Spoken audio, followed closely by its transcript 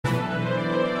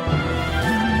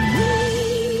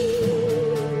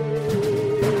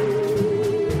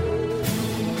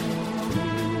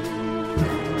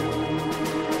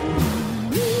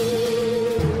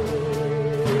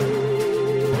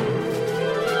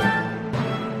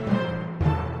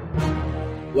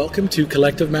Welcome to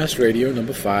Collective Mass Radio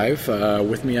number 5.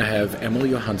 With me I have Emil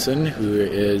Johansson, who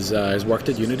has worked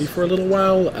at Unity for a little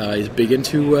while. He's big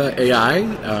into AI,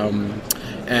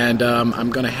 and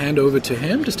I'm going to hand over to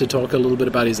him just to talk a little bit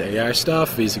about his AI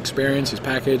stuff, his experience, his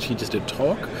package. He just did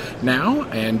talk now,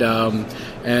 and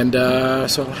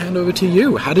so I'll hand over to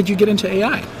you. How did you get into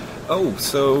AI? Oh,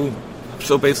 so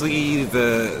basically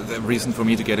the reason for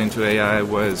me to get into AI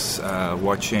was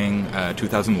watching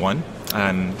 2001.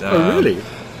 And oh, really?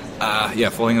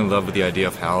 Falling in love with the idea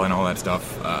of hell and all that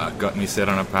stuff got me set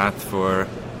on a path for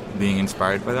being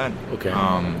inspired by that. Okay.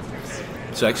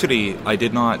 So actually, I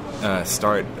did not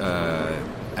start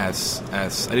as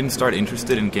I didn't start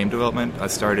interested in game development. I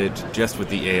started just with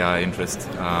the AI interest,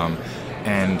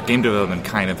 and game development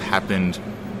kind of happened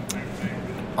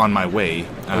on my way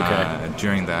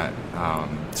during that.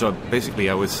 So basically,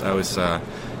 I was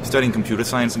studying computer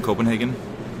science in Copenhagen,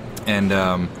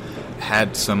 and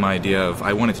had some idea of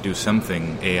I wanted to do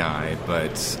something AI,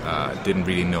 but didn't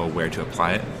really know where to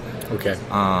apply it. Okay.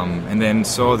 And then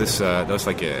saw this. There was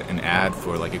like an ad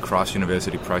for like a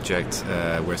cross-university project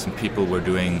where some people were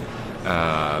doing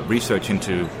research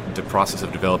into the process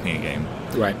of developing a game.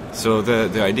 Right. So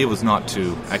the idea was not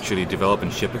to actually develop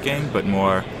and ship a game, but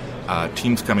more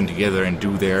teams coming together and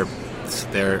do their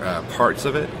parts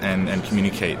of it and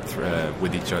communicate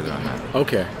with each other on that.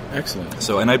 Okay, excellent.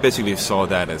 So, and I basically saw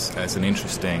that as an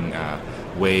interesting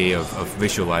way of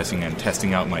visualizing and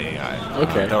testing out my AI.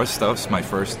 Okay. That was the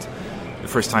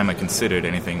first time I considered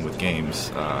anything with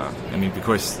games. I mean,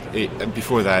 because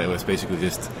before that it was basically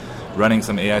just running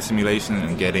some AI simulation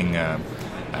and getting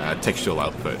textual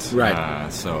output.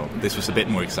 Right. So this was a bit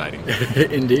more exciting.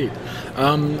 Indeed.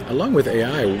 Along with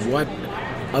AI, what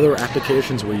other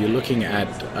applications were you looking at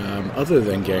other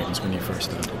than games when you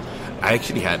first started? I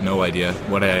actually had no idea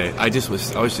what I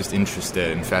was just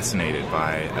interested and fascinated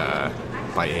by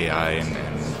AI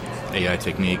and AI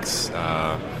techniques.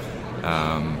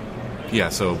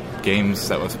 So games,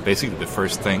 that was basically the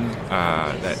first thing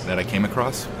that I came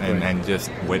across and just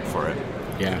went for it.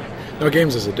 Yeah. No,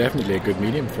 games is definitely a good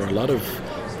medium for a lot of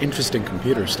interesting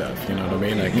computer stuff, you know what I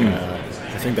mean? Like,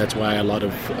 I think that's why a lot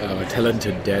of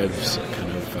talented devs kind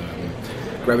of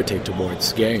gravitate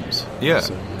towards games. Yeah,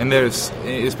 so. And there's,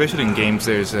 especially in games,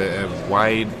 there's a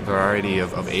wide variety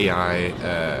of AI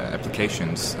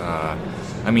applications.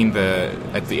 I mean,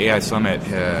 at the AI Summit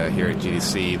here at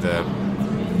GDC,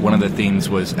 one of the themes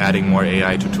was adding more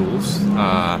AI to tools.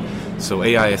 So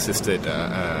AI-assisted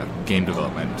game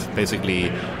development,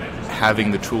 basically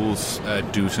having the tools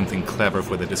do something clever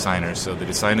for the designer, so the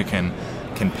designer can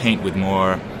paint with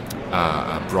more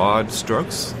broad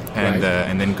strokes and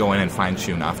then go in and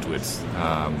fine-tune afterwards.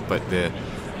 But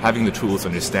having the tools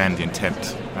understand the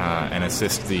intent and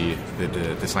assist the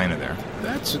designer there.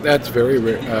 That's very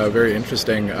very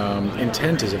interesting.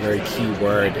 Intent is a very key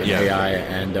word in AI,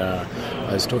 and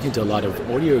I was talking to a lot of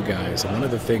audio guys, and one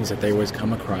of the things that they always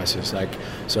come across is like,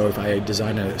 so if I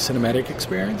design a cinematic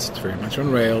experience, it's very much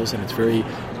on Rails, and it's very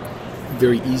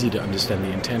very easy to understand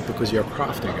the intent because you're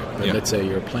crafting it. But let's say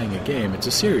you're playing a game, it's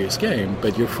a serious game,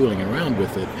 but you're fooling around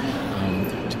with it.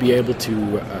 To be able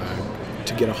to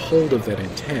get a hold of that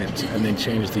intent and then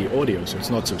change the audio so it's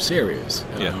not so serious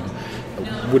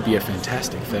would be a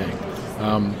fantastic thing.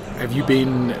 Have you've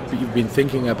been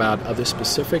thinking about other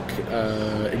specific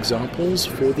examples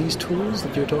for these tools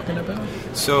that you're talking about?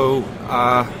 So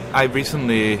I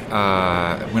recently,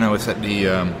 when I was at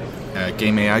the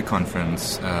Game AI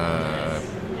conference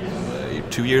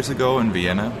 2 years ago in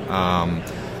Vienna,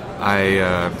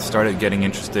 I started getting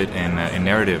interested in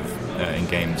narrative in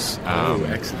games.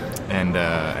 Excellent.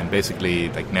 And basically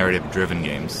like narrative-driven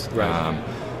games. Right.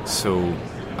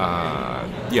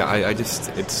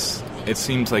 It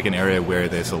seems like an area where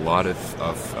there's a lot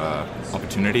of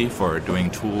opportunity for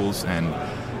doing tools and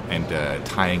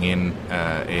tying in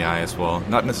AI as well.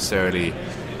 Not necessarily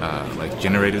like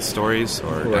generated stories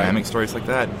or dynamic stories like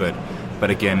that, but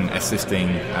again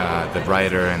assisting the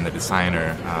writer and the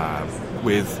designer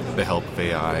with the help of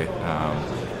AI,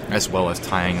 as well as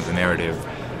tying the narrative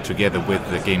together with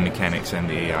the game mechanics and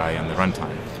the AI and the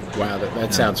runtime. Wow,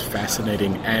 that sounds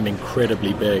fascinating and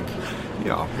incredibly big.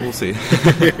 Yeah, we'll see.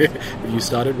 Have you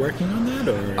started working on that,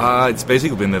 or? It's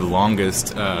basically been the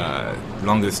longest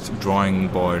drawing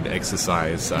board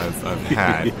exercise I've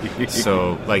had.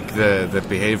 So, like the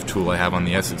Behave tool I have on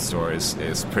the Asset Store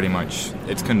is pretty much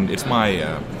it's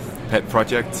my pet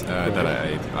project that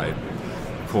I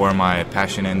pour my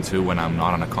passion into when I'm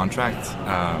not on a contract.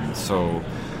 So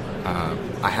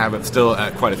I have still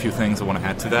quite a few things I want to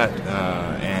add to that,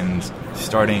 and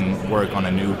starting work on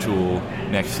a new tool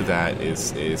next to that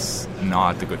is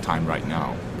not a good time right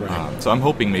now. Right. So I'm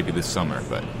hoping maybe this summer,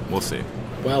 but we'll see.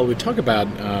 Well, we talk about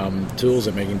tools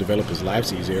that making developers'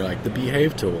 lives easier, like the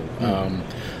Behave tool.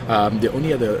 The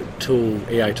only other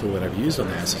AI tool that I've used on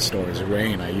the Asset Store is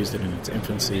Rain. I used it in its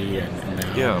infancy and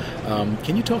now. Yeah.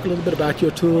 Can you talk a little bit about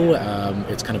your tool,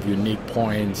 its kind of unique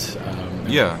points,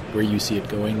 where you see it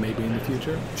going maybe in the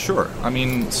future? Sure. I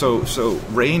mean, so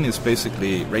Rain is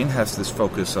basically, Rain has this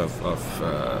focus of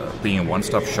being a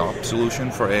one-stop shop solution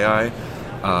for AI,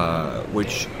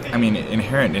 which, I mean,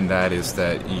 inherent in that is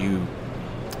that you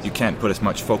can't put as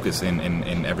much focus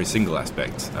in every single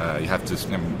aspect. You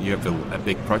have a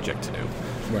big project to do.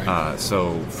 Right.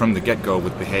 So from the get-go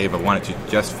with Behave, I wanted to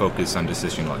just focus on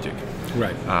decision logic.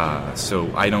 Right. So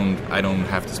I don't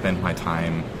have to spend my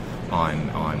time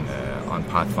on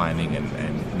pathfinding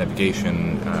and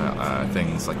navigation,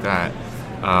 things like that.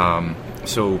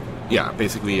 So yeah,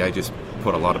 basically I just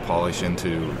put a lot of polish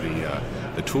into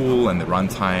the tool and the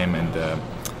runtime and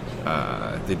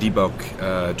the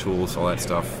debug tools, all that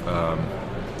stuff.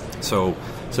 So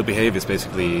Behave is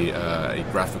basically a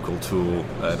graphical tool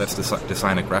that's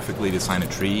design a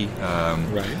tree,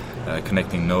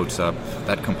 connecting nodes up.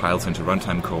 That compiles into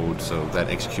runtime code, so that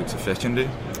executes efficiently.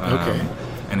 Okay.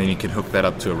 And then you can hook that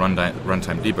up to a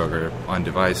runtime debugger on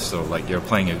device. So like you're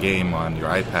playing a game on your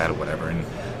iPad or whatever, and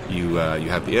you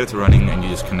have the editor running, and you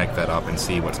just connect that up and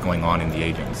see what's going on in the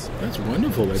agents. That's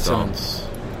wonderful. That sounds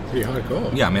pretty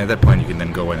hardcore. Yeah, I mean, at that point you can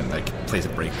then go in and like place a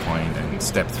breakpoint and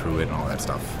step through it and all that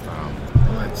stuff.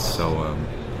 So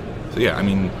yeah, I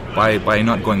mean, by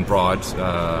not going broad,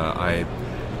 I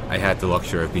had the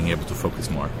luxury of being able to focus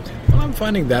more. Well, I'm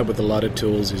finding that with a lot of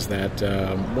tools is that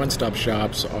one-stop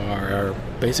shops are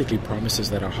basically promises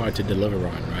that are hard to deliver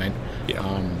on, right? Yeah.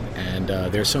 And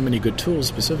there's so many good tools.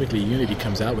 Specifically, Unity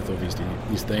comes out with all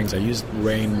these things. I used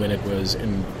Rain when it was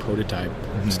in prototype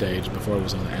stage before it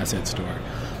was on the Asset Store,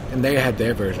 and they had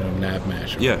their version of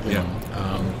NavMesh.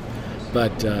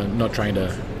 But not trying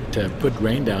to put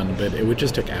Rain down, but it would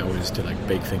just take hours to like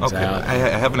bake things out. I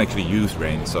haven't actually used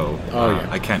Rain, so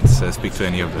I can't speak to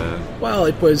any of the...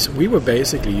 Well, we were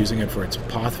basically using it for its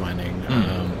pathfinding.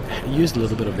 Used a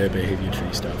little bit of their behavior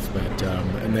tree stuff, but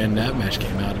and then NavMesh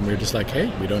came out, and we were just like,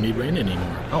 hey, we don't need Rain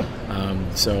anymore.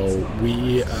 So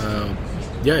we...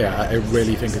 I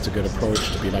really think it's a good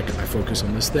approach to be like, I focus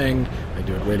on this thing, I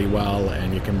do it really well,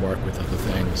 and you can work with other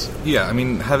things. Yeah, I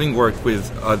mean, having worked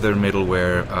with other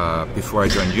middleware before I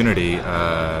joined Unity,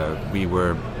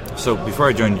 before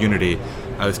I joined Unity,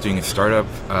 I was doing a startup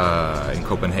in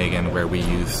Copenhagen where we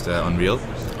used Unreal.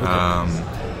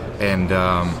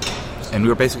 And we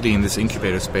were basically in this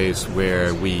incubator space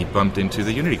where we bumped into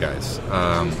the Unity guys.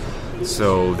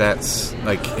 So that's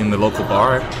like in the local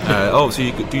bar. So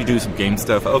you do some game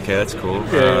stuff? Okay, that's cool.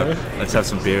 Let's have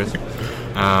some beers.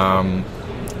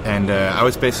 And I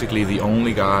was basically the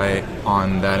only guy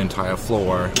on that entire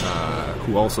floor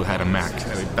who also had a Mac,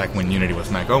 back when Unity was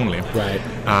Mac only. Right.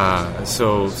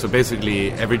 So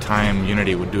basically every time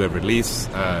Unity would do a release,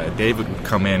 David would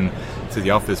come in to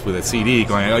the office with a CD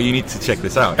going, oh, you need to check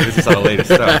this out. This is our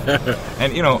latest stuff.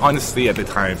 And, honestly, at the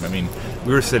time, I mean,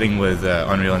 we were sitting with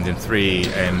Unreal Engine 3,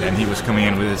 and he was coming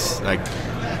in with this, like,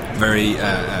 very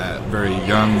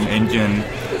young engine,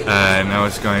 and I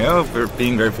was going, we're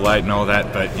being very polite and all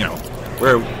that, but,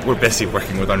 we're busy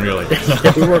working with Unreal Engine.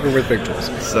 We're working with big tools.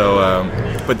 So,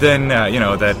 but then,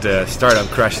 that startup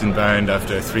crashed and burned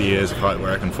after 3 years of hard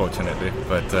work, unfortunately.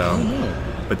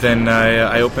 But then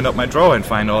I opened up my drawer and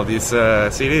find all these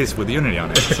CDs with Unity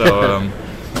on it. So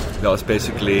that was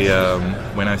basically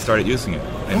when I started using it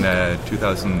in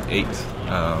 2008.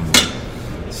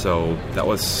 So that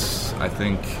was, I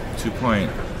think,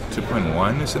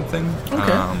 2.1 or something.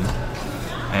 Okay.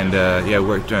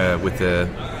 Worked with the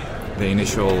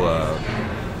initial...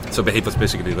 So Behave was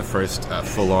basically the first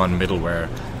full-on middle-ware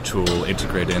tool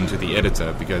integrated into the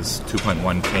editor, because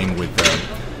 2.1 came with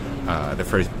the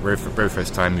very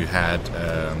first time you had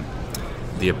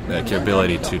the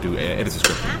capability to do editor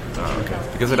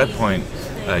scripting. Because at that point,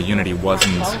 Unity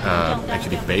wasn't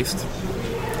actually based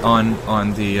on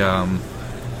the...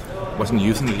 wasn't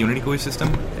using the Unity GUI system.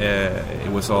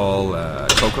 It was all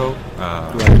Cocoa.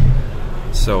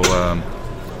 So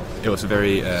it was a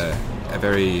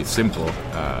very simple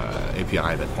API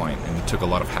at that point, and it took a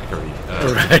lot of hackery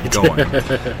going.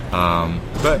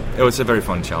 But it was a very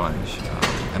fun challenge,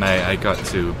 and I got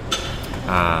to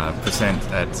present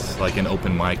at like an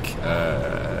open mic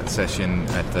session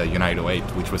at the Unite 08,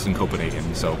 which was in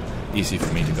Copenhagen, so easy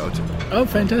for me to go to. Oh,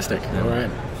 fantastic! Yeah. All right.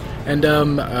 And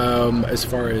as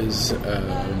far as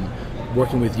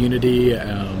working with Unity,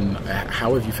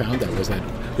 how have you found that?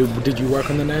 Did you work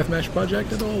on the Nav Mesh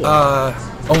project at all?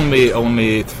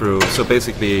 Only through. So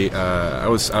basically, I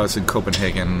was in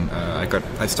Copenhagen.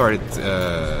 I started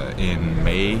in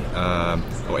May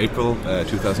or April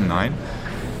 2009,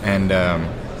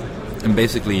 and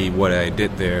basically what I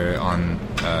did there on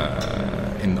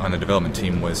the development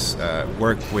team was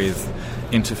work with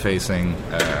interfacing.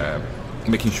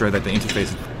 Making sure that the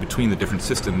interfaces between the different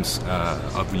systems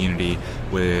of Unity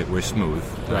were smooth.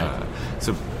 Right.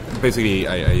 So basically,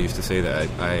 I used to say that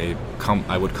I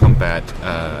would combat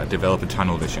developer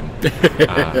tunnel vision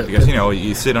because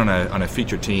you sit on a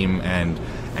feature team and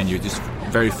you're just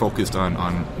very focused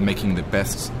on making the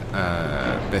best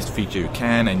feature you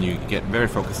can, and you get very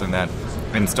focused on that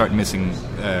and start missing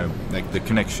like the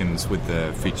connections with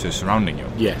the features surrounding you.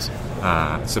 Yes.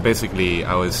 So basically,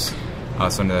 I was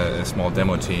on a small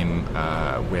demo team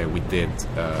where we did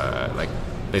like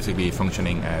basically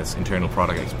functioning as internal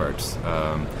product experts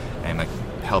and like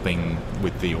helping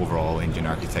with the overall engine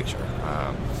architecture.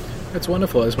 That's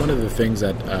wonderful. It's one of the things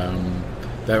that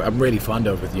I'm really fond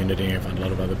of with Unity, and I find a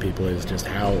lot of other people, is just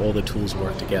how all the tools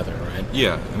work together, right?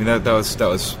 Yeah, I mean that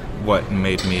was what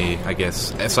made me, I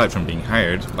guess, aside from being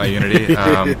hired by Unity,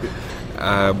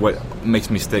 what makes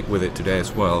me stick with it today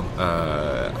as well.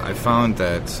 I found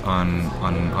that on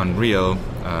Unreal,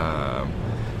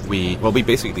 we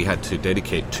basically had to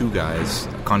dedicate 2 guys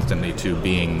constantly to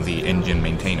being the engine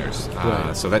maintainers.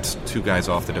 Right. So that's 2 guys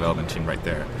off the development team right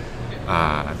there.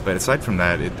 But aside from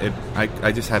that,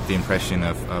 I just had the impression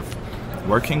of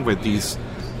working with these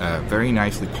very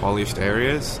nicely polished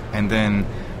areas, and then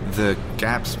the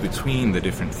gaps between the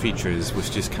different features was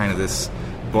just kind of this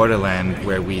borderland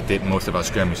where we did most of our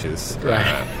skirmishes. Right.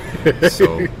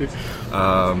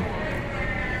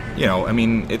 I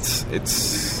mean, it's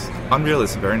Unreal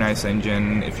is a very nice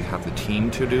engine if you have the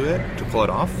team to do it, to pull it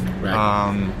off. Right.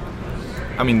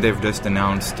 I mean, they've just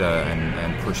announced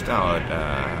and pushed out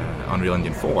Unreal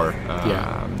Engine 4.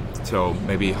 So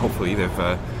maybe, hopefully,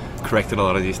 they've corrected a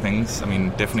lot of these things. I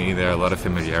mean, definitely there are a lot of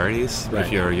familiarities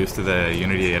if you're used to the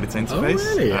Unity editing interface.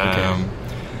 Oh, really? Okay.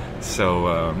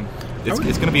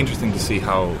 It's going to be interesting to see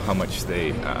how much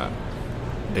they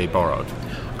borrowed.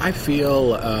 I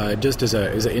feel just as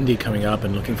an indie coming up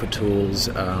and looking for tools,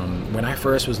 when I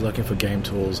first was looking for game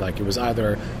tools, like it was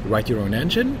either write your own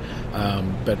engine,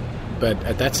 but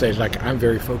at that stage, like I'm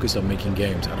very focused on making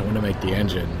games. I don't want to make the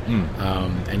engine,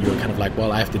 and you're kind of like,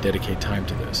 well, I have to dedicate time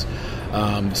to this.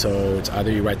 So it's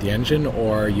either you write the engine,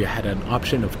 or you had an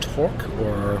option of Torque,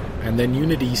 and then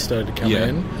Unity started to come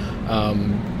in.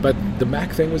 But the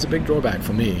Mac thing was a big drawback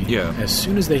for me. Yeah. As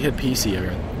soon as they hit PC, I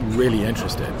got really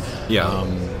interested. Yeah.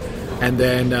 And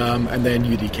then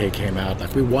UDK came out.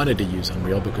 Like we wanted to use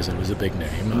Unreal because it was a big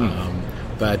name,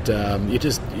 but you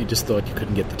just thought you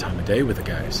couldn't get the time of day with the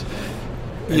guys.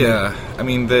 Yeah, I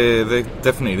mean, the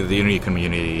definitely the Unity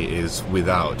community is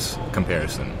without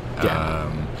comparison. Yeah.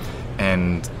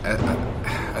 And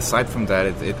aside from that,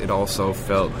 it also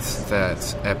felt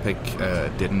that Epic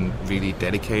didn't really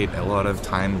dedicate a lot of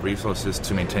time and resources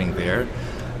to maintaining their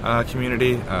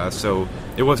community. So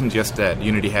it wasn't just that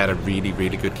Unity had a really,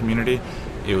 really good community.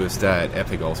 It was that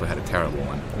Epic also had a terrible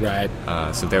one. Right.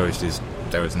 So there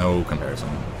was no comparison.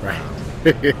 Right.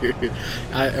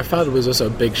 I found it was also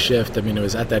a big shift. I mean, it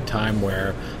was at that time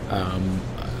where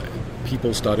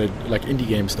people started, like indie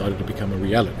games started to become a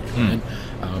reality. Right?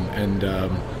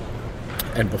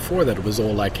 And before that, it was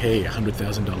all like, hey,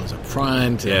 $100,000 up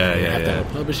front, and you have to have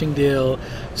a publishing deal.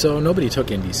 So nobody took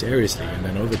indie seriously. And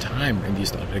then over time, indie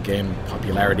started to gain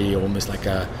popularity, almost like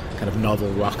a kind of novel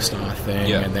rock star thing.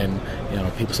 Yeah. And then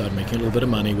people started making a little bit of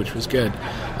money, which was good.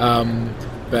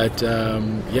 But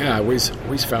I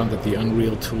always found that the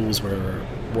Unreal tools were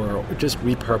just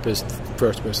repurposed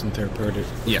first-person,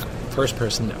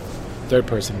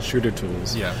 third-person shooter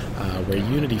tools. Yeah. Where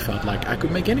Unity felt like I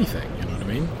could make anything. You know what I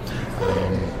mean?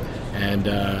 And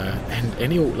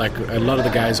a lot of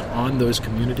the guys on those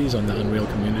communities, on the Unreal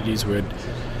communities, would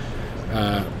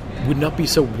not be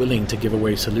so willing to give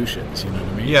away solutions. You know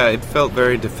what I mean? Yeah, it felt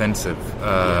very defensive,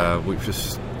 which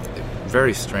was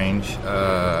very strange.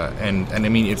 And I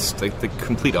mean, it's like the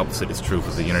complete opposite is true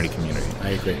for the Unity community. I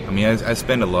agree. I mean, I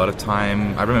spent a lot of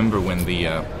time. I remember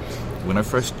when I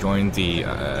first joined the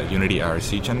Unity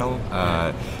IRC channel.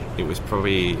 It was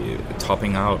probably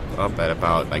topping up at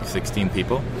about like 16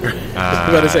 people.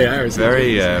 About to say IRC.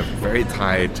 Very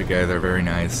tied together, very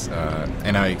nice.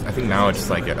 And I think now it's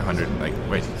like at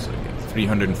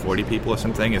 340 people or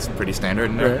something. It's pretty standard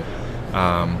in there.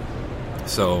 Right.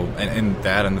 So, and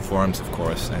that and the forums, of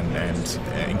course, and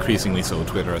increasingly so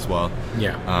Twitter as well.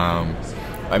 Yeah.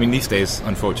 I mean, these days,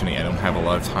 unfortunately, I don't have a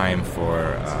lot of time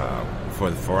for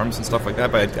the forums and stuff like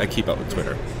that, but I keep up with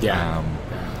Twitter. Yeah.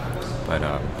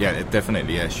 Yeah, it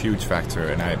definitely a huge factor,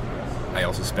 and I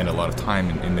also spend a lot of time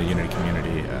in the Unity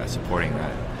community supporting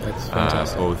that. That's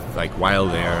fantastic. Both like while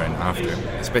there and after.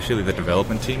 Especially the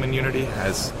development team in Unity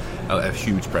has a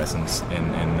huge presence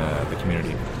in the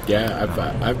community. Yeah,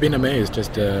 I've been amazed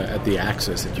just at the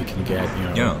access that you can get.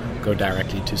 Go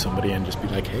directly to somebody and just be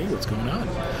like, "Hey, what's going on?"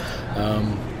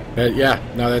 But yeah,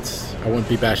 no, I won't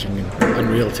be bashing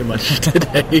Unreal too much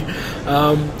today.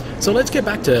 So let's get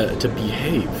back to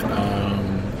Behave.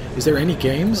 Is there any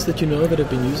games that you know that have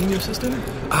been using your system?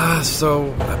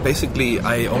 So basically,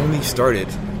 I only started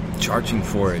charging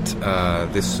for it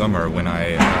this summer when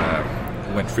I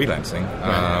went freelancing.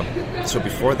 So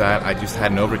before that, I just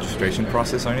had no registration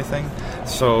process or anything.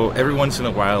 So every once in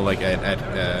a while, like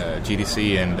at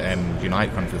GDC and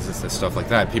Unite conferences and stuff like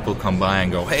that, people come by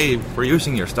and go, "Hey, we're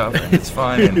using your stuff and it's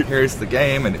fun, and here's the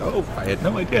game." And I had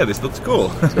no idea. This looks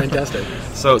cool. It's fantastic.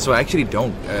 So I actually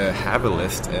don't have a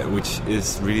list, which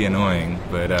is really annoying.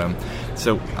 But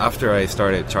so after I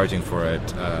started charging for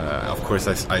it, of course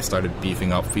I started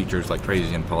beefing up features like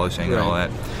crazy and polishing and all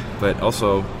that. But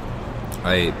also,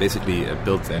 I basically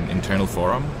built an internal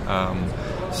forum,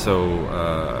 so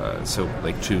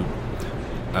like to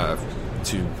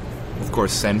of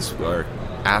course sense or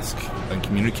ask and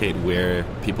communicate where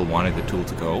people wanted the tool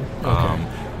to go,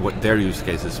 what their use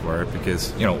cases were,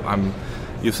 because I'm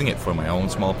using it for my own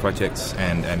small projects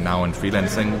and now in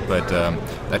freelancing, but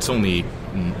that's only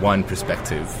one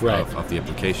perspective of the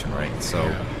application, right? So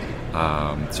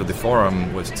so the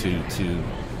forum was to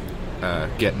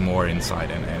get more insight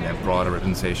and a broader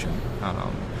representation.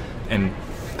 And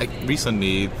like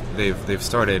recently, they've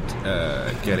started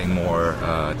getting more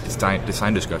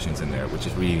design discussions in there, which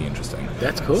is really interesting.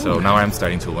 That's cool. So now I'm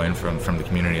starting to learn from the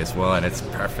community as well, and it's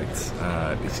perfect.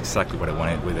 It's exactly what I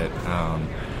wanted with it.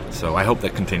 So I hope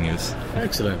that continues.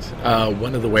 Excellent.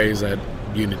 One of the ways that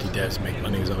Unity devs make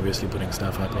money is obviously putting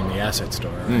stuff up in the asset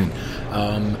store. Right?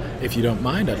 If you don't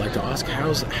mind, I'd like to ask,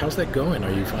 how's that going?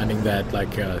 Are you finding that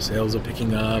like sales are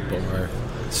picking up, or?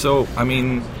 So I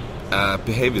mean,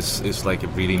 Behave is like a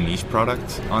really niche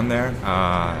product on there.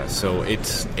 So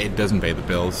it doesn't pay the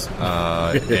bills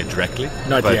directly.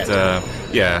 Not yet.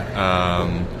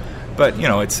 But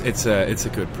it's a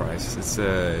good price. It's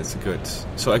a good.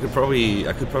 So I could probably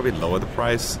lower the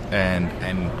price and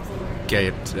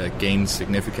gain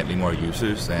significantly more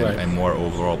users and more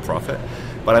overall profit.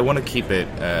 But I want to keep it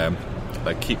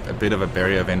keep a bit of a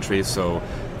barrier of entry, so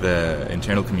the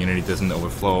internal community doesn't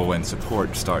overflow and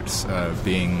support starts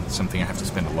being something I have to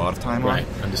spend a lot of time on. Right,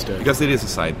 understood. Because it is a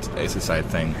side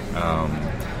thing.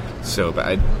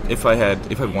 But if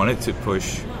I wanted to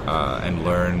push and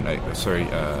learn, if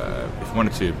I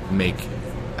wanted to make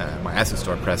my asset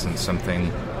store presence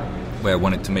something where I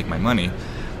wanted to make my money,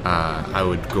 I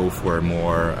would go for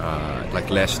more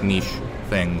less niche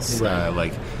things,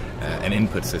 like an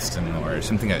input system or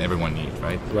something that everyone needs,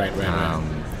 right? Right.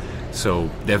 So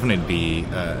definitely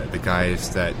the guys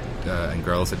that and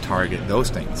girls that target those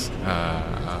things,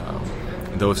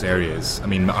 those areas, I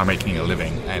mean, are making a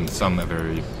living, and some a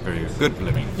very, very good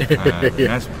living.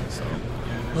 Nice one, so.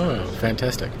 Oh,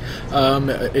 fantastic.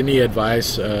 Any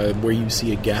advice where you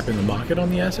see a gap in the market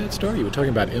on the asset store? You were talking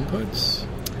about inputs?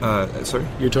 Sorry?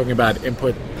 You're talking about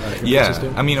input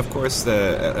system? I mean, of course,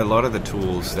 a lot of the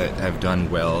tools that have done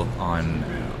well on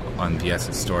the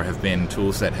asset store have been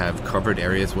tools that have covered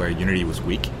areas where Unity was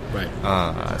weak. Right.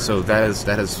 So that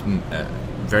has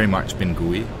very much been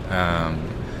GUI.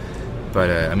 But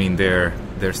I mean, they're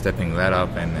stepping that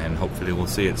up, and hopefully we'll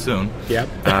see it soon. Yep.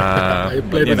 I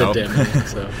played with it demo,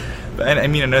 so. But I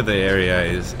mean, another area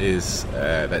is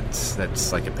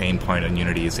that's like a pain point on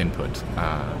Unity is input.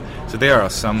 So there are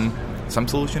some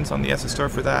solutions on the asset store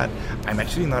for that. I'm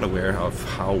actually not aware of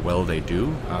how well they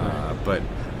do, but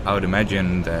I would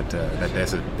imagine that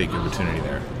there's a big opportunity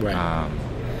there. Right.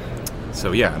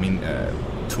 So yeah, I mean,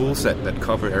 tools that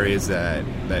cover areas that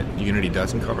Unity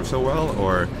doesn't cover so well,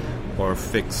 or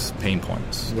fix pain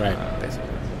points. Right. Basically.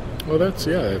 Well,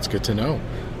 that's good to know.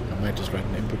 I might just write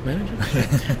an input manager.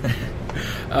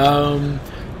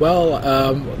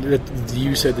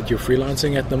 You said that you're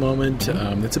freelancing at the moment.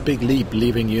 It's a big leap,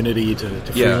 leaving Unity to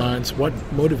freelance. What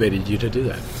motivated you to do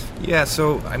that? Yeah,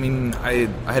 so, I mean, I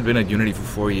had been at Unity for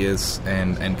 4 years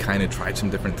and kind of tried some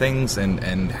different things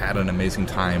and had an amazing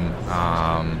time.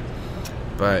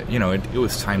 But, it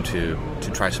was time to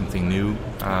try something new.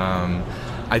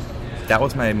 that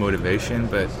was my motivation,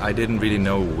 but I didn't really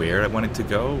know where I wanted to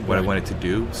go, what I wanted to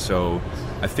do. So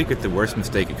I figured the worst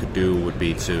mistake I could do would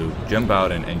be to jump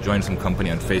out and join some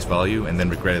company on face value and then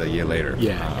regret it a year later.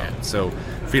 So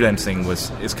freelancing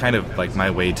is kind of like my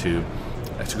way to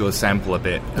go sample a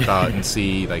bit about and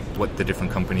see like what the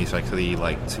different companies actually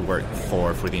like to work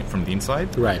from the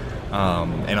inside, right?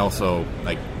 And also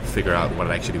like figure out what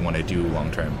I actually want to do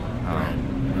long term.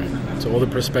 Right. So all the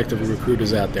prospective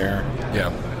recruiters out there,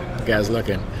 guys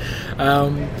looking.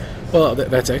 Well,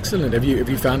 that's excellent. Have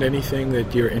you found anything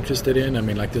that you're interested in? I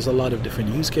mean, like, there's a lot of different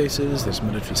use cases. There's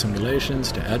military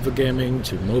simulations to advert gaming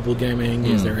to mobile gaming.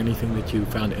 Is there anything that you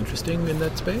found interesting in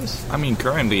that space? I mean,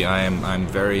 currently I'm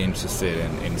very interested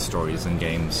in stories and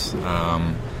games.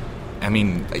 I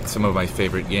mean, like some of my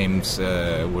favorite games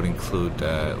would include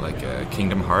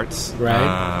Kingdom Hearts.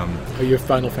 Right. Are you a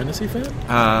Final Fantasy fan?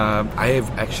 I have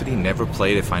actually never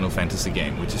played a Final Fantasy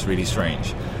game, which is really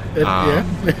strange.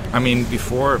 I mean,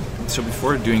 before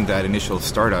doing that initial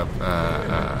startup,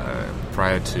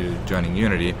 prior to joining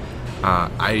Unity,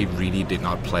 I really did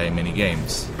not play many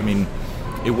games. I mean,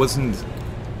 it wasn't.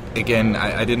 Again,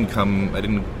 I didn't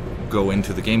go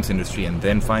into the games industry and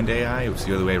then find AI. It was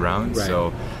the other way around. Right.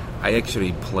 So I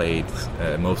actually played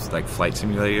most like flight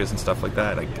simulators and stuff like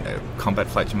that, like combat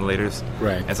flight simulators.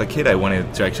 Right. As a kid, I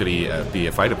wanted to actually be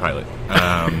a fighter pilot.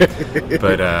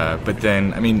 But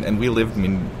then, I mean, and we lived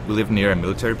near a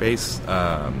military base.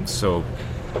 So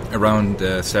around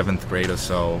the 7th grade or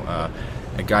so,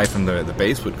 a guy from the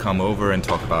base would come over and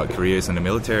talk about careers in the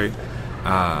military.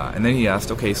 And then he asked,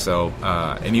 okay, so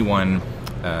anyone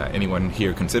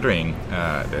here considering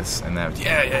this? And I was,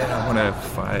 I want to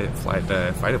fly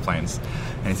the fighter planes.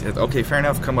 And he said, okay, fair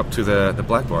enough, come up to the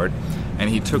blackboard. And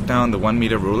he took down the 1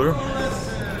 meter ruler,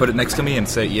 put it next to me and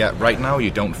said, yeah, right now you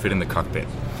don't fit in the cockpit.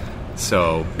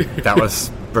 So that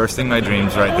was bursting my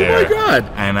dreams right there. Oh my God.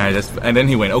 And then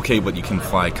he went, okay, but you can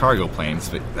fly cargo planes.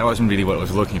 But that wasn't really what I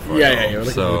was looking for. Yeah, you're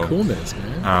looking for the coolness,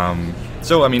 man.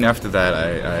 So, I mean, after that,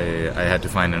 I had to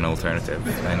find an alternative.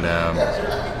 And,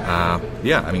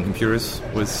 I mean, computers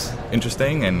was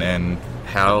interesting and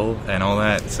HAL and all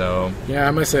that, so... Yeah,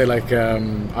 I must say, like,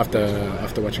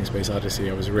 after watching Space Odyssey,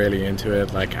 I was really into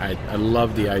it. Like, I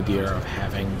love the idea of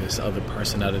having this other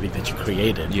personality that you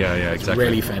created. Yeah, exactly. It's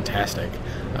really fantastic.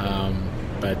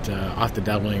 But after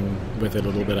dabbling with it a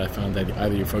little bit, I found that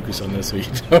either you focus on this or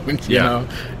you don't. You know,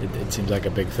 it seems like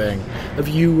a big thing. Have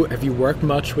you worked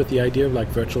much with the idea of like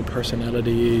virtual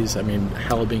personalities? I mean,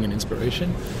 HAL being an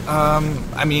inspiration.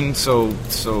 I mean, so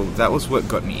that was what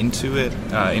got me into it,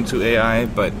 into AI.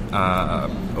 But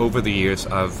over the years,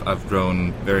 I've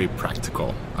grown very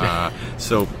practical.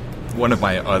 So one of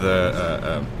my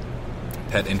other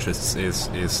pet interests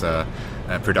is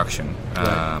production.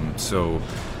 Right.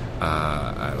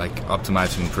 Like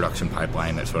optimizing production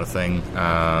pipeline, that sort of thing,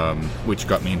 which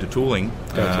got me into tooling.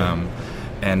 Gotcha.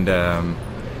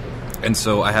 And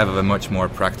so I have a much more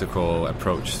practical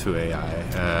approach to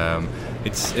AI.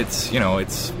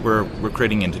 We're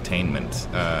creating entertainment.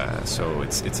 So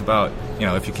it's about,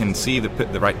 if you can see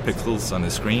the right pixels on the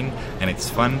screen and it's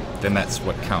fun, then that's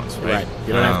what counts, right? Right.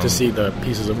 You don't have to see the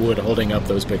pieces of wood holding up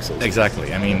those pixels.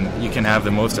 Exactly. I mean, you can have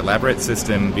the most elaborate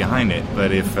system behind it,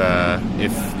 but if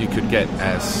you could get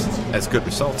as good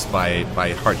results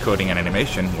by hard coding an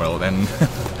animation, well then.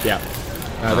 Yeah.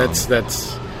 That's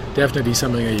definitely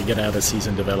something that you get out of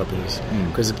seasoned developers,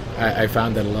 because I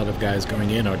found that a lot of guys going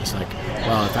in are just like,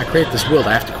 well, if I create this world,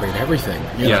 I have to create everything.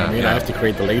 You know what I mean? I have to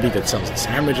create the lady that sells the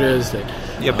sandwiches.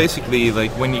 Basically,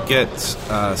 like when you get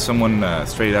someone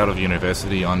straight out of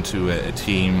university onto a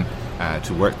team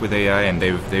to work with AI, and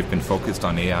they've been focused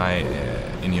on AI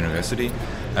in university.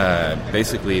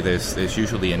 Basically, there's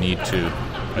usually a need to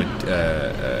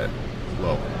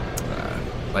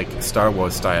like Star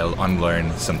Wars style, unlearn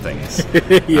some things.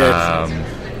 Yes.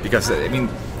 Because, I mean,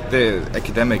 the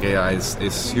academic AI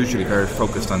is usually very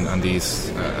focused on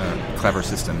these clever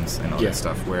systems and all that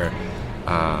stuff, where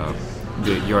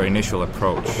your initial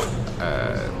approach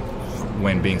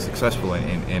when being successful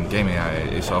in game AI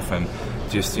is often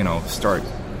just, start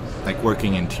like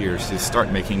working in tiers. Just start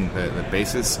making the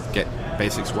basis, get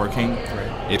basics working,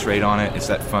 iterate on it. Is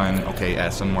that fun? Okay,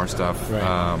 add some more stuff.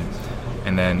 Right.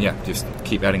 And then, just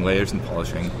keep adding layers and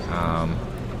polishing.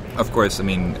 Of course, I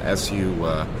mean, as you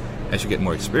get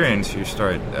more experience, you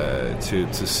start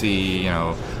to see,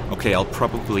 okay, I'll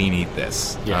probably need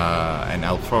this, and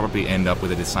I'll probably end up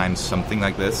with a design something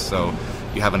like this. So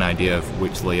you have an idea of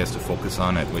which layers to focus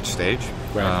on at which stage.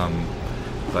 Right.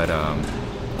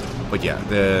 But yeah,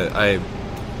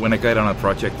 when I get on a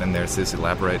project and there's this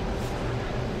elaborate,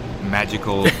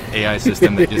 magical AI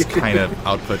system that just kind of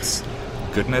outputs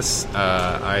goodness,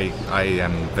 I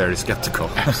am very skeptical.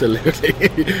 Absolutely.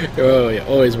 Oh, yeah.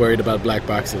 Always worried about black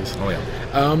boxes. Oh yeah.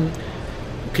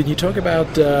 Can you talk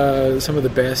about some of the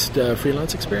best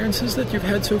freelance experiences that you've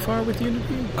had so far with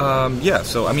Unity? Yeah.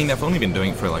 So I mean, I've only been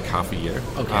doing it for like half a year.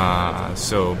 Okay.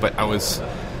 But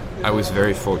I was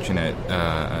very fortunate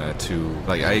to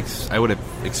like I would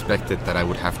have expected that I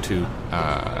would have to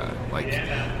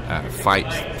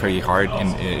fight pretty hard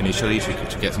initially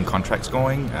to get some contracts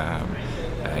going,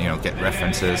 get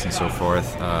references and so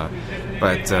forth.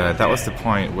 But that was the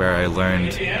point where I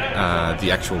learned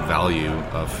the actual value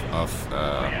of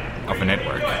a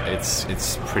network.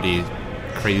 It's pretty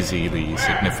crazily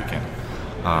significant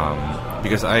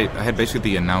because I had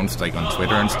basically announced like on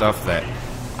Twitter and stuff that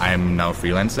I'm now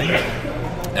freelancing,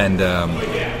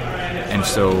 and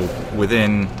so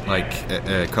within like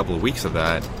a couple of weeks of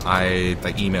that,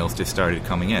 emails just started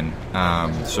coming in.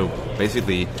 So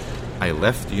basically, I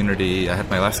left Unity. I had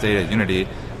my last day at Unity,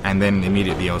 and then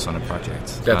immediately I was on a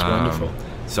project. That's wonderful.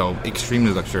 So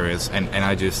extremely luxurious, and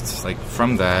I just like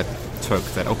from that took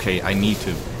that okay, I need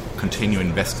to continue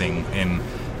investing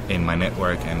in my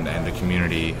network and the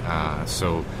community.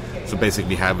 So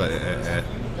basically have a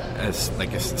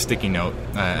sticky note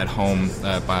at home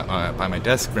by my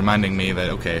desk reminding me that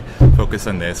okay, focus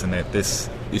on this and that this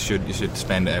you should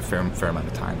spend a fair amount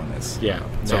of time on this. Yeah.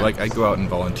 So I go out and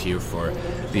volunteer for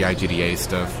the IGDA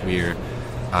stuff. We're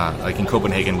like in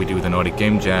Copenhagen we do the Nordic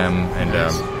Game Jam and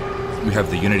we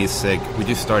have the Unity SIG. We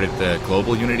just started the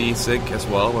global Unity SIG as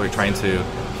well. We're trying to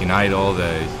unite all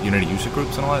the Unity user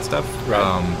groups and all that stuff.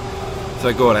 Right. So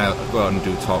I go out and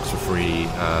do talks for free,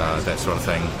 that sort of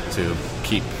thing, to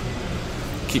keep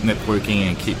networking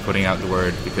and keep putting out the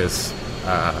word because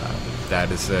that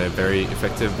is a very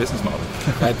effective business model.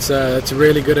 That's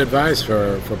really good advice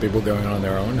for people going on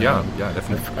their own. Yeah,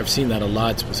 definitely. I've seen that a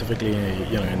lot, specifically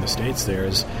in the States.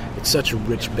 It's such a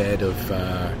rich bed of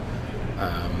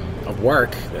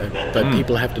work, but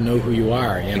people have to know who you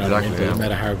are. Exactly, no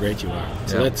matter how great you are.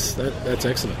 So that's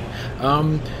excellent.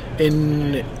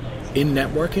 In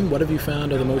networking, what have you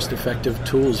found are the most effective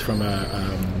tools from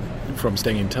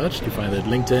staying in touch? Do you find that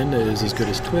LinkedIn is as good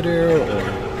as Twitter,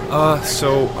 or?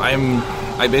 So I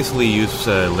basically use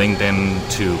LinkedIn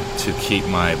to keep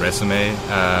my resume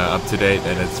up to date,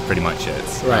 and it's pretty much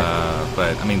it. Right.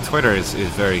 But I mean, Twitter is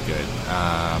very good.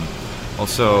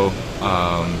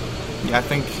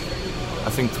 I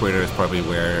think Twitter is probably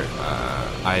where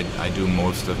I do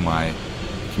most of my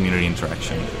community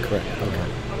interaction. Correct. Okay.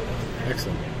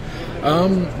 Excellent.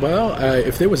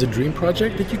 If there was a dream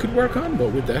project that you could work on,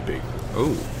 what would that be?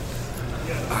 Oh.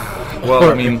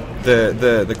 Well, I mean,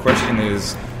 the question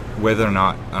is whether or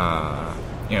not,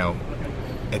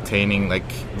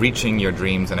 reaching your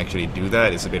dreams and actually do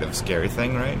that is a bit of a scary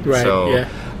thing, right? Right. So, yeah.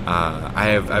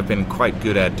 I've been quite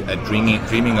good at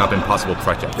dreaming up impossible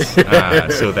projects,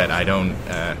 so that I don't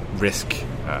risk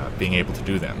being able to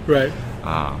do them. Right.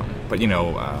 But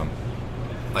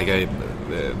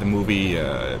the movie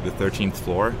The 13th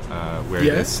Floor, where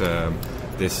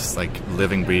this like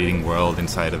living, breathing world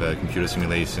inside of a computer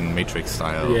simulation, Matrix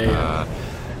style,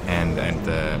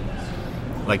 I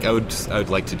would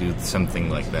like to do something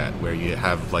like that, where you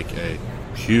have like a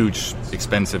huge,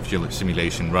 expensive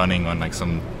simulation running on like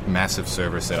some massive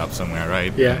server set up somewhere,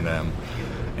 right? Yeah.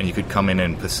 And you could come in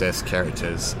and possess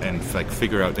characters and like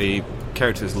figure out the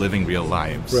characters living real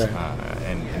lives, right.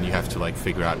 And you have to like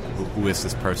figure out who is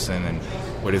this person and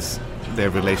what is their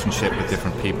relationship with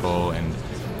different people, and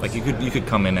like you could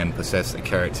come in and possess a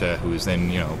character who is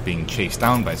then being chased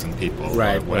down by some people,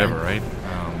 right, or whatever, right?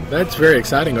 That's very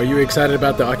exciting. Are you excited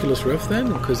about the Oculus Rift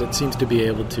then? Because it seems to be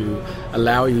able to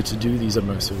allow you to do these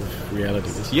immersive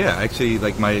realities. Yeah, actually,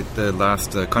 like the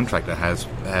last contract I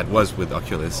had was with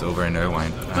Oculus over in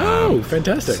Irvine. Oh,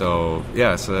 fantastic! So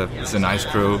yeah, it's a nice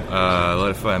crew, a lot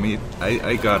of fun. I mean,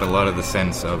 I got a lot of the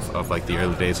sense of like the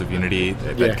early days of Unity,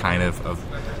 that kind of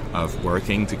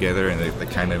working together and the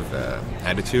kind of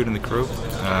attitude in the crew.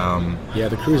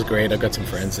 The crew's great. I've got some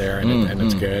friends there, and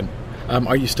it's good.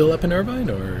 Are you still up in Irvine,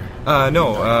 or?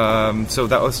 No. So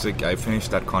that was I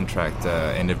finished that contract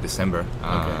end of December.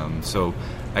 Okay. So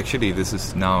actually, this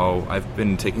is now. I've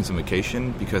been taking some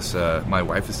vacation because my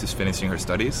wife is just finishing her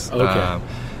studies. Okay.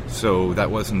 So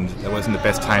that wasn't the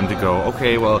best time to go.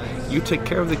 Okay, well, you take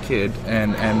care of the kid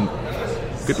and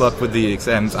good luck with the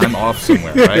exams. I'm off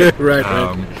somewhere, right? Right.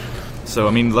 So,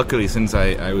 I mean, luckily, since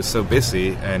I was so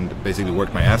busy and basically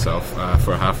worked my ass off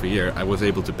for half a year, I was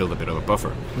able to build a bit of a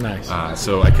buffer. Nice.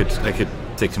 So I could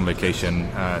take some vacation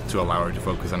to allow her to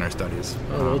focus on her studies.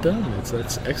 Oh, well done.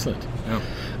 That's excellent. Yeah.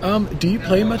 Do you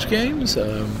play much games?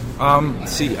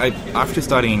 See, after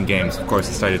studying games, of course,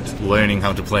 I started learning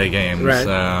how to play games. Right.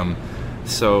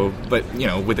 But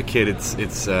with a kid,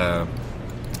 it's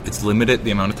limited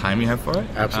the amount of time you have for it.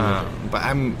 Absolutely. But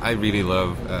I really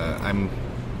love.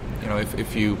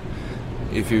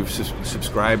 If you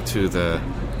subscribe to the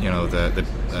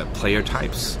player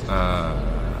types,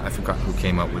 I forgot who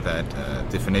came up with that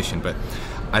definition, but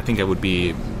I think I would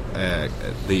be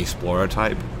the explorer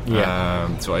type. Yeah.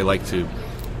 So I like to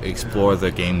explore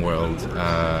the game world.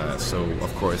 So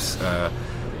of course,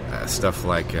 stuff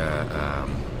like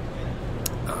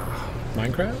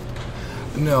Minecraft?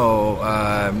 No,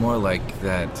 more like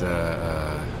that.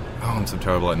 I'm so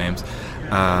terrible at names.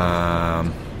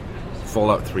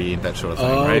 Fallout 3, that sort of thing,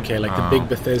 right? Okay, like the big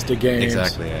Bethesda games.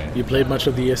 Exactly, yeah. You played much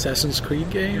of the Assassin's Creed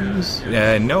games?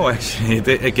 No, actually,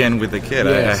 again with the kid,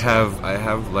 Yes. I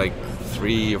have like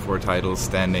 3 or 4 titles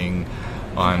standing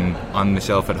on the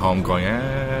shelf at home, going,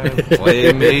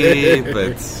 play me,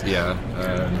 but yeah.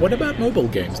 What about mobile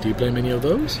games? Do you play many of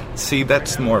those? See,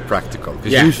 that's more practical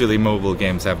because Yeah. usually mobile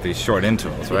games have these short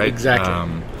intervals, right? Exactly.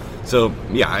 So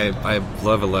yeah, I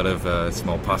love a lot of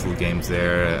small puzzle games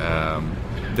there.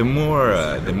 The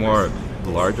more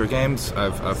larger games,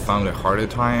 I've found a harder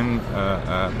time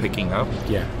picking up.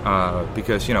 Yeah.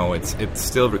 Because it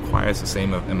still requires the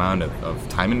same amount of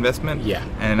time investment. Yeah.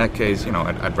 And in that case,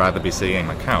 I'd rather be sitting on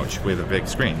my couch with a big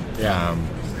screen. Yeah.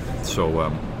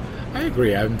 I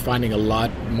agree. I'm finding a lot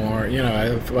more,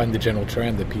 I find the general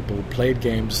trend that people played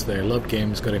games, they love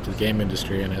games, got into the game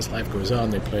industry, and as life goes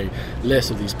on, they play less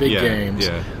of these big games.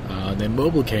 Yeah. Then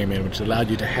mobile came in, which allowed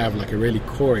you to have like a really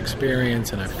core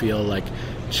experience, and I feel like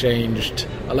changed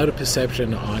a lot of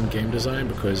perception on game design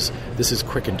because this is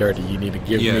quick and dirty. You need to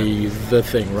give me the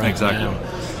thing right exactly. now.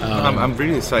 I'm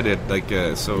really excited.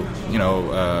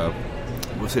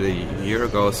 Was it a year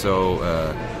ago or so,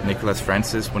 Nicholas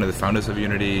Francis, one of the founders of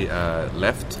Unity,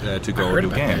 left to go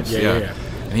do games. Yeah.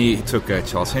 And he took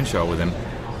Charles Henshaw with him.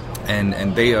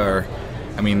 And they are,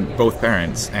 both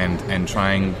parents and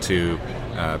trying to,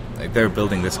 they're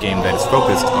building this game that is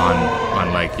focused on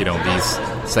these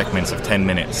segments of 10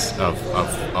 minutes of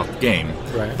game.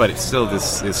 Right. But it's still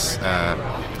this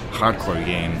hardcore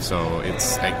game, so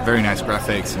it's like very nice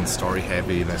graphics and story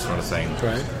heavy, that sort of thing.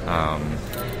 Right.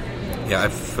 I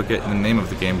forget the name of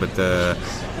the game, but their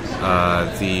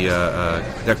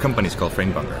company is called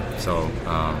Frame Bunker. So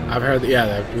I've heard,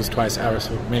 that was twice. Harris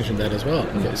mentioned that as well.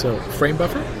 Okay, so Frame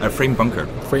Buffer? Frame Bunker.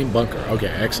 Frame Bunker. Okay,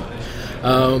 excellent.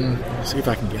 See if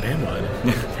I can get him on.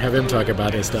 Have him talk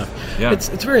about his stuff. Yeah.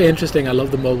 It's very interesting. I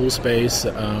love the mobile space.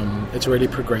 It's really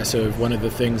progressive. One of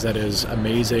the things that is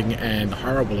amazing and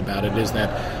horrible about it is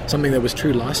that something that was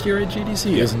true last year at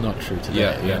GDC is not true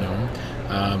today.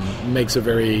 Makes a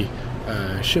very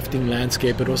shifting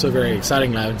landscape, but also a very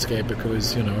exciting landscape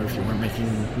because, if you weren't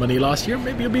making money last year,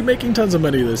 maybe you'll be making tons of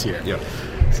money this year. Yeah.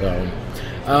 So,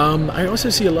 I also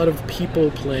see a lot of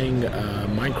people playing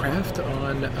Minecraft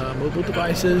on mobile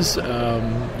devices.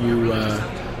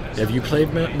 Have you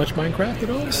played much Minecraft at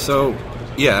all? So,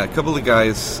 a couple of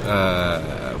guys,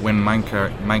 when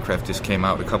Minecraft just came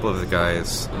out, a couple of the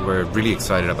guys were really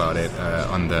excited about it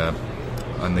on the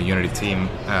Unity team,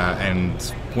 and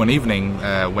one evening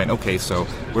went, okay, so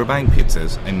we're buying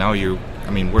pizzas, and now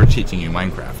we're teaching you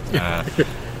Minecraft.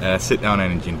 Sit down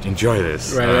and enjoy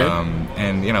this. Right.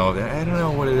 And I don't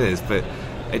know what it is, but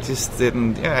I just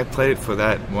didn't. Yeah, I played it for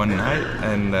that one night,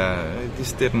 and it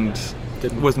just didn't.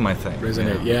 It wasn't my thing.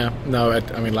 Resonate, yeah. No,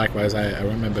 likewise, I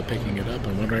remember picking it up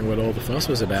and wondering what all the fuss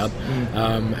was about.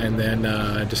 And then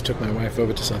I just took my wife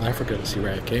over to South Africa to see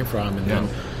where it came from. And then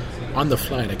on the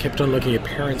flight, I kept on looking at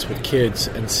parents with kids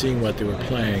and seeing what they were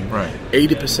playing. Right.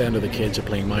 80% of the kids are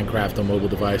playing Minecraft on mobile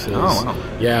devices. Oh, wow.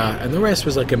 Yeah, and the rest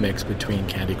was like a mix between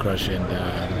Candy Crush and,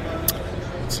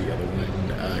 what's the other one?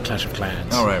 Clash of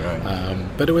Clans. Oh, right.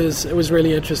 But it was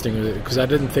really interesting because I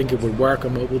didn't think it would work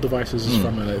on mobile devices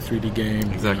from a 3D game.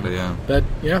 Exactly, yeah. But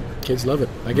yeah, kids love it.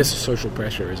 I guess social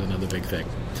pressure is another big thing.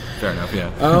 Fair enough,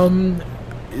 yeah.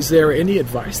 Is there any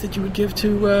advice that you would give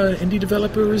to indie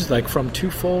developers, like from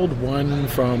twofold? One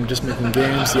from just making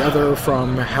games, the other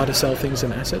from how to sell things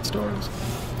in asset stores?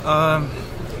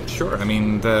 Sure.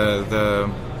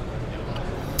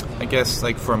 I guess,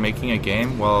 like, for making a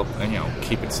game,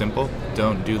 keep it simple.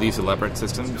 Don't do these elaborate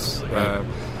systems. Right.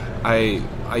 I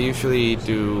usually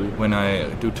do, when I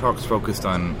do talks focused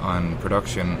on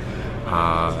production,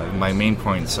 my main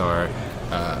points are,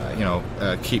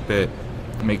 keep it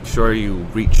make sure you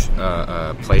reach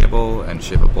playable and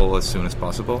shippable as soon as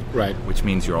possible. Right. Which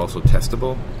means you're also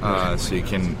testable, so you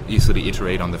can easily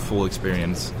iterate on the full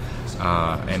experience.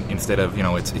 And instead of,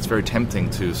 it's very tempting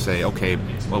to say, okay,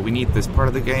 well, we need this part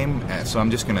of the game, so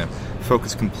I'm just going to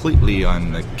focus completely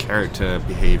on the character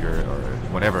behavior or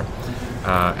whatever.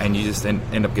 And you just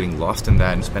end up getting lost in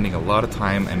that and spending a lot of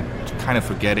time and kind of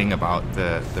forgetting about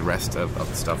the rest of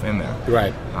the stuff in there.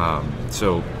 Right.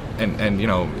 And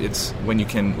it's when you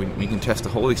can test the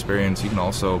whole experience, you can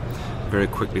also very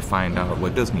quickly find out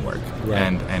what doesn't work, right,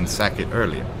 and sack it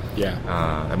early. Yeah.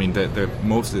 I mean, the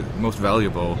most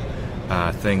valuable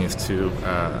thing is to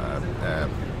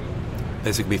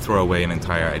basically throw away an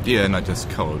entire idea, not just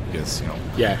code, because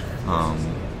Yeah.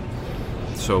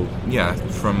 So yeah,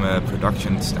 from a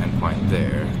production standpoint,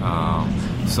 there.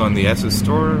 So in the SS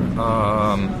store,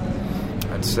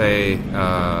 I'd say,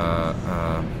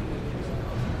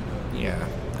 yeah,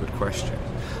 good question.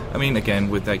 I mean, again,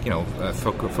 with like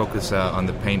focus on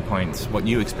the pain points, what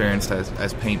you experienced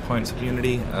as pain points of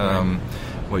Unity,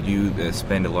 what you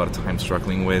spend a lot of time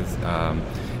struggling with.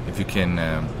 If you can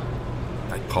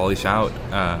polish out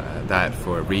that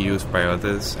for reuse by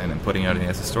others and then putting out in the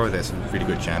SS store, there's a really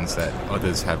good chance that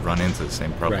others have run into the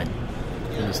same problem.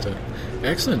 Right. Understood.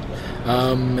 Excellent.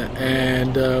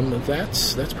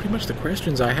 That's pretty much the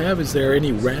questions I have. Is there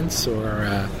any rants or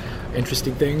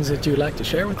interesting things that you'd like to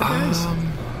share with the guys?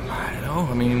 I don't know.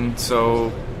 I mean,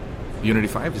 so Unity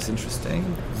 5 is interesting.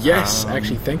 Yes,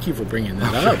 actually, thank you for bringing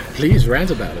that up. Please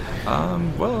rant about it.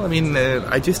 Well, I mean,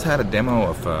 I just had a demo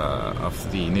of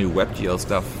the new WebGL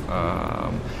stuff,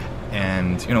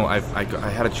 and I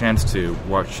had a chance to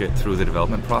watch it through the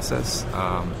development process,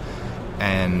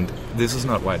 and this is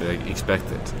not what I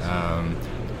expected.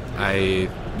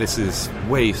 This is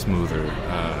way smoother,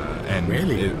 and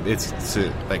really, it's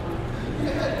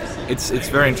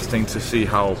very interesting to see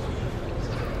how.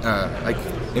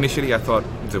 Initially, I thought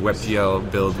the WebGL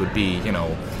build would be,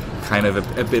 kind of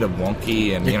a bit of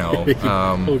wonky, and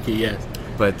wonky, yes.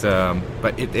 But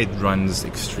it runs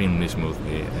extremely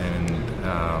smoothly, and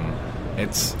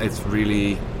it's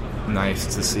really nice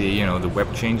to see the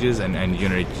web changes and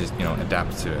Unity just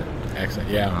adapt to it. Excellent,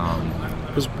 yeah.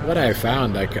 Because what I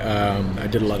found, I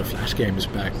did a lot of Flash games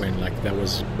back when that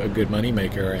was a good money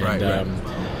maker, and right.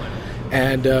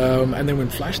 And then when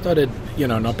Flash started,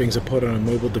 not being supported on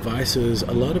mobile devices,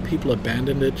 a lot of people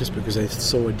abandoned it just because they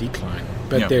saw a decline.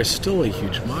 But there's still a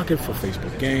huge market for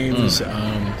Facebook games,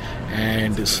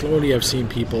 and slowly I've seen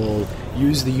people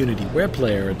use the Unity web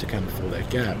player to kind of fill that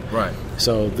gap. Right.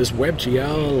 So this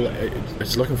WebGL,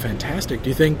 it's looking fantastic. Do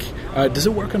you think, does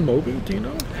it work on mobile? Do you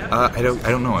know? I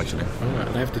don't know, actually.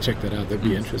 I'd have to check that out. That'd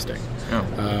be interesting.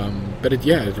 Yeah. But it's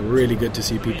really good to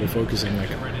see people focusing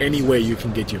any way you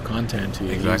can get your content to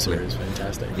your user is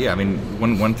fantastic. Yeah, I mean,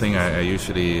 one thing I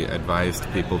usually advised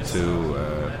people to,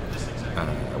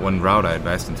 one route I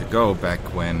advised them to go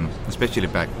especially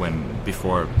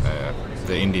before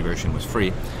the indie version was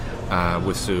free,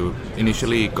 was to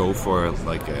initially go for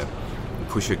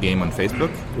push your game on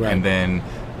Facebook, right, and then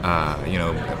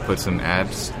put some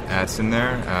ads in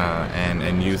there,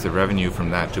 and use the revenue from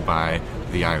that to buy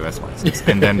the iOS license,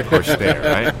 and then push there,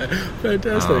 right?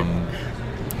 Fantastic.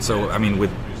 So I mean,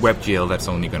 with WebGL, that's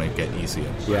only going to get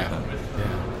easier. Yeah.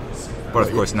 But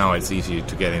of course, now it's easier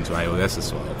to get into iOS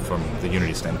as well from the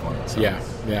Unity standpoint. So. Yeah.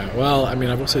 Well, I mean,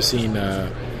 I've also seen.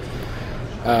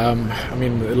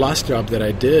 The last job that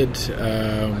I did,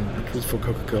 which was for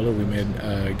Coca-Cola, we made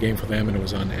a game for them, and it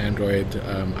was on Android,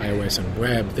 iOS, and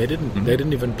web. They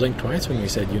didn't even blink twice when we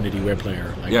said Unity Web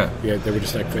Player. They were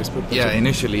just like Facebook. Yeah,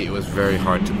 initially it was very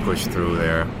hard to push through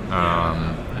there,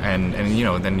 and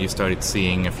then you started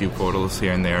seeing a few portals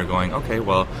here and there going, okay,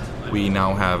 well, we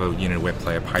now have a Unity Web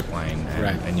Player pipeline,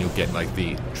 and you get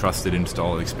the trusted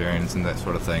install experience and that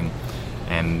sort of thing.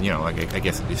 And, I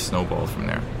guess it just snowballed from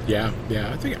there. Yeah.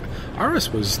 I think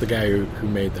Aris was the guy who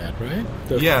made that, right?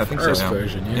 I think Aris so.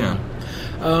 Version,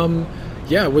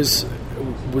 it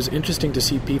was interesting to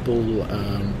see people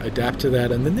adapt to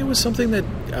that. And then there was something that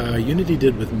Unity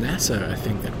did with NASA, I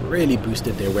think, that really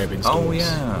boosted their web installs. Oh,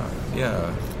 yeah.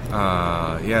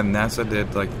 NASA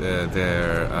did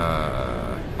their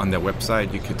on their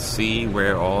website, you could see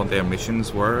where all their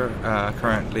missions were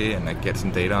currently, and get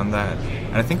some data on that.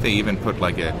 And I think they even put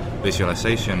a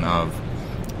visualization of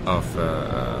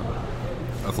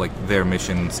their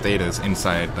mission status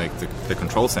inside the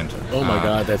control center. Oh my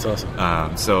God, that's awesome.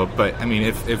 But I mean,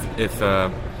 if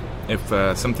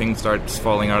something starts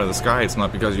falling out of the sky, it's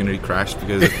not because Unity crashed,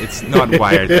 because it's not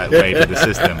wired that way to the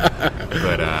system.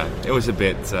 But it was a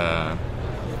bit, it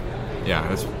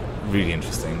was really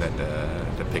interesting that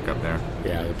the pickup there.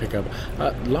 Yeah, the pickup.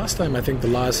 Last time, I think the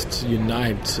last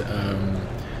Unite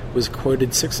was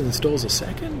quoted 6 installs a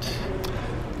second.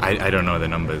 I don't know the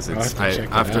numbers.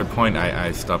 After a point,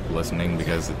 I stopped listening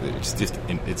because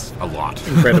it's a lot.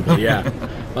 Incredible, yeah.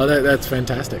 Well, that's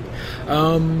fantastic.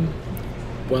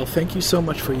 Well, thank you so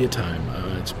much for your time.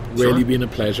 It's really been a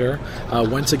pleasure.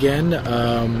 Once again,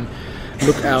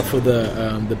 look out for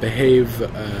the Behave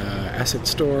Asset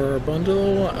Store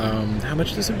bundle. How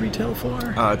much does it retail for?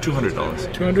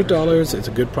 $200. $200. It's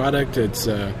a good product.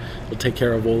 It'll take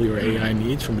care of all your AI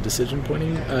needs from a decision point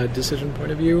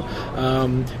of view.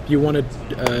 If you want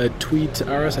to tweet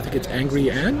Aras, I think it's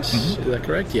Angry Ant. Mm-hmm. Is that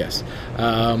correct? Yes.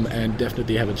 And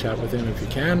definitely have a chat with him if you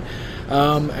can.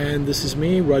 And this is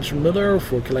me, Roger Miller,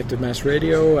 for Collective Mass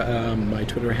Radio. My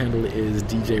Twitter handle is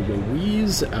DJ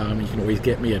Ruiz. You can always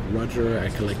get me at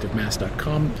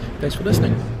roger@collectivemass.com. Thanks for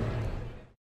listening.